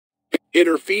In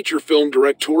her feature film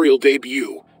directorial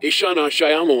debut, Ishana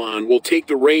Shyamalan will take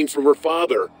the reins from her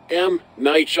father, M.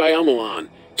 Night Shyamalan,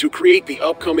 to create the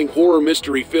upcoming horror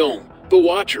mystery film, The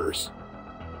Watchers.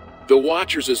 The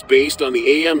Watchers is based on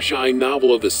the A.M. Shine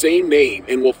novel of the same name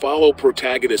and will follow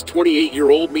protagonist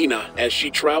 28-year-old Mina as she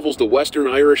travels the Western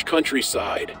Irish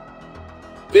countryside.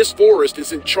 This forest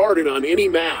isn't charted on any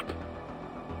map.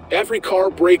 Every car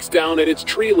breaks down at its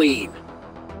tree lean.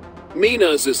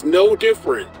 Mina's is no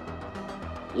different.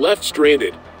 Left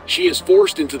stranded, she is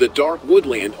forced into the dark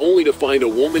woodland only to find a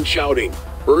woman shouting,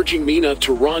 urging Mina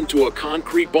to run to a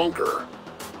concrete bunker.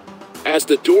 As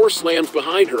the door slams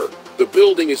behind her, the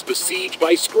building is besieged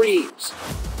by screams.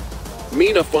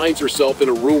 Mina finds herself in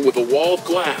a room with a wall of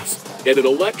glass and an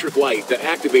electric light that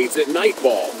activates at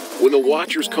nightfall when the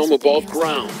Watchers come above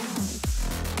ground.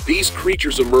 These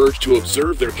creatures emerge to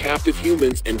observe their captive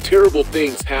humans, and terrible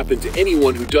things happen to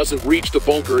anyone who doesn't reach the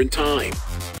bunker in time.